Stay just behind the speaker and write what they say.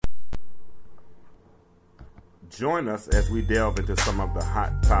Join us as we delve into some of the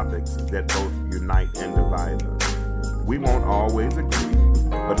hot topics that both unite and divide us. We won't always agree,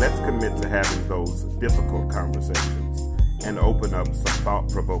 but let's commit to having those difficult conversations and open up some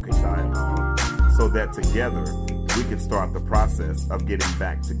thought-provoking dialogue so that together we can start the process of getting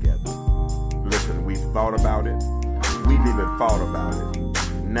back together. Listen, we've thought about it. We've even thought about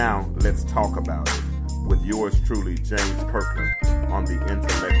it. Now let's talk about it with yours truly, James Kirkland, on the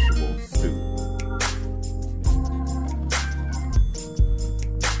Intellectual Stew.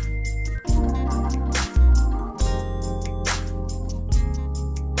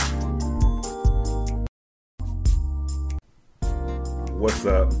 What's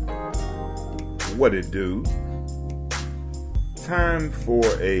up? What it do? Time for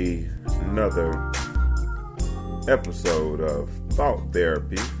another episode of Thought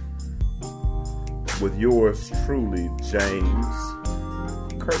Therapy with yours truly, James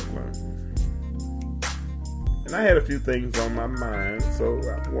Kirkland. And I had a few things on my mind, so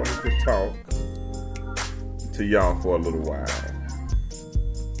I wanted to talk to y'all for a little while.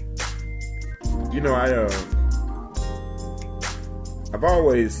 You know, I've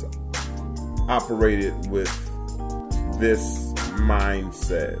always operated with this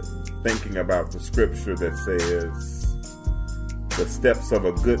mindset, thinking about the scripture that says, the steps of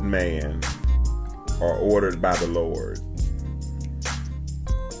a good man are ordered by the Lord.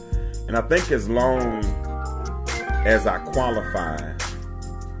 And I think as long as I qualify,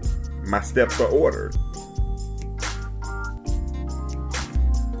 my steps are ordered.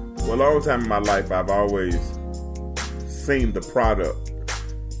 For a long time in my life, I've always seen the product.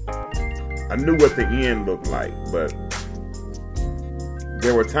 I knew what the end looked like, but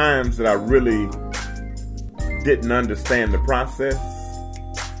there were times that I really didn't understand the process.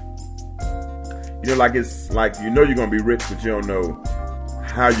 You know, like it's like, you know you're going to be rich, but you don't know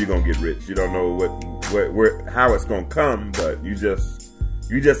how you're going to get rich. You don't know how it's going to come, but you just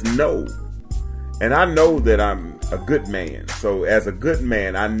know. And I know that I'm a good man. So as a good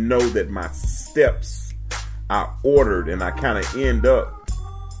man, I know that my steps are ordered and I kind of end up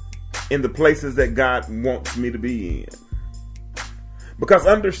in the places that God wants me to be in. Because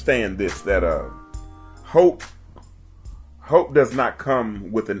understand this, that hope does not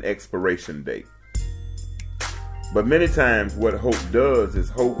come with an expiration date. But many times what hope does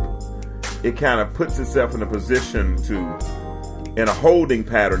is it kind of puts itself in a position in a holding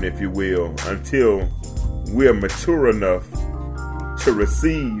pattern, if you will, until we're mature enough to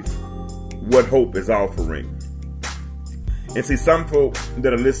receive what hope is offering. And see, some folk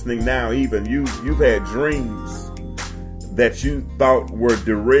that are listening now, even you've had dreams that you thought were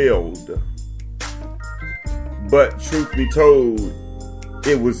derailed. But truth be told,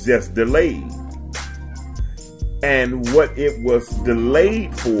 it was just delayed. And what it was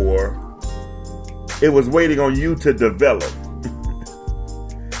delayed for, it was waiting on you to develop.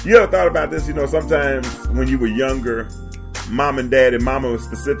 You ever thought about this? You know, sometimes when you were younger, mom and dad, and mama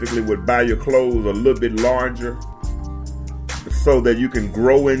specifically, would buy your clothes a little bit larger so that you can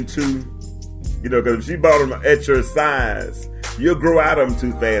grow into, you know, because if she bought them at your size, you'll grow out of them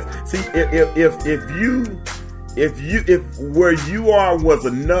too fast. See, if where you are was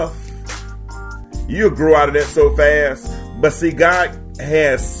enough, you'll grow out of that so fast. But see, God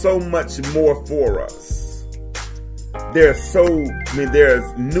has so much more for us. There's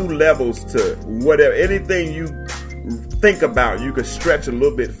new levels to whatever, anything you think about, you can stretch a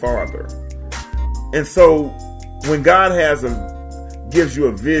little bit farther. And so when God gives you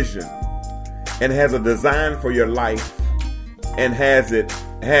a vision and has a design for your life and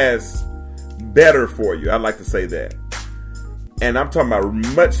has better for you, I'd like to say that. And I'm talking about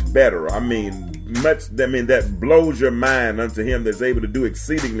much better. That blows your mind unto him that's able to do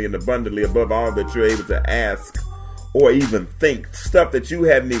exceedingly and abundantly above all that you're able to ask or even think. Stuff that you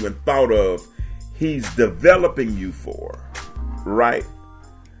hadn't even thought of, he's developing you for, right?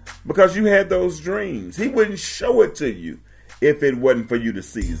 Because you had those dreams. He wouldn't show it to you if it wasn't for you to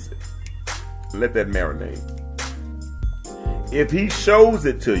seize it. Let that marinate. If he shows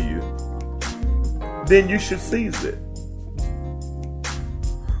it to you, then you should seize it.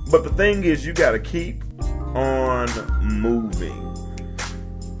 But the thing is, you got to keep on moving.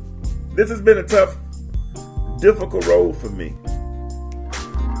 This has been a tough, difficult road for me.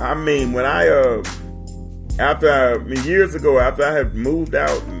 I mean, when years ago, after I had moved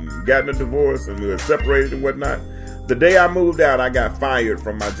out and gotten a divorce and we were separated and whatnot, the day I moved out, I got fired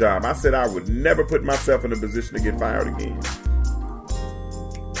from my job. I said I would never put myself in a position to get fired again.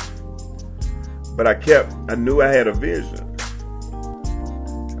 But I knew I had a vision.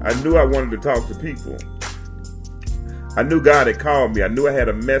 I knew I wanted to talk to people. I knew God had called me. I knew I had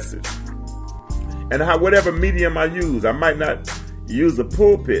a message. And whatever medium I use, I might not use a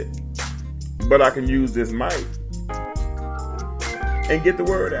pulpit, but I can use this mic and get the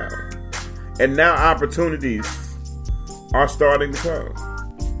word out. And now opportunities are starting to come.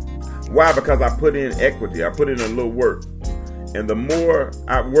 Why? Because I put in equity. I put in a little work. And the more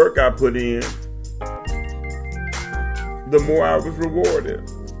work I put in, the more I was rewarded.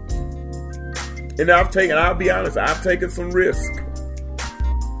 And I'll be honest, I've taken some risk.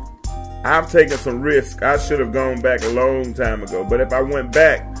 I should have gone back a long time ago. But if I went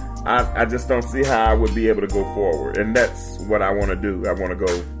back, I just don't see how I would be able to go forward. And that's what I want to do. I want to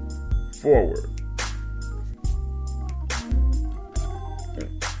go forward.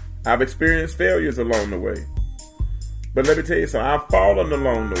 I've experienced failures along the way. But let me tell you something, I've fallen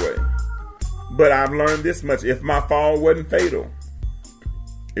along the way. But I've learned this much. If my fall wasn't fatal,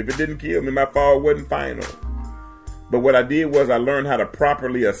 if it didn't kill me, my fall wasn't final. But what I did was I learned how to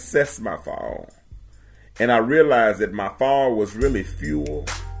properly assess my fall. And I realized that my fall was really fuel.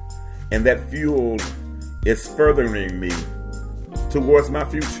 And that fuel is furthering me towards my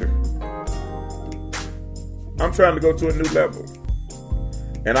future. I'm trying to go to a new level.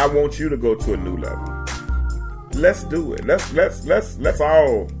 And I want you to go to a new level. Let's do it. Let's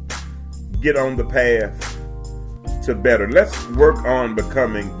all get on the path to better. Let's work on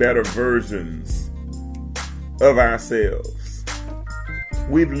becoming better versions of ourselves.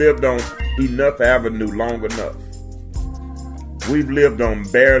 We've lived on Enough Avenue long enough. We've lived on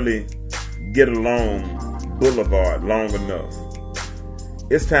Barely Get Along Boulevard long enough.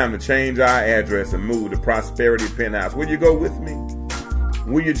 It's time to change our address and move to Prosperity Penthouse. Will you go with me?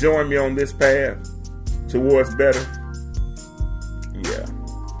 Will you join me on this path towards better? Yeah.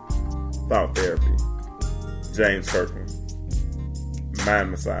 Thought therapy. James Kirkland. Mind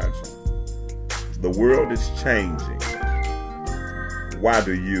massage. The world is changing. Why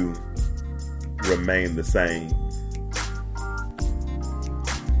do you remain the same?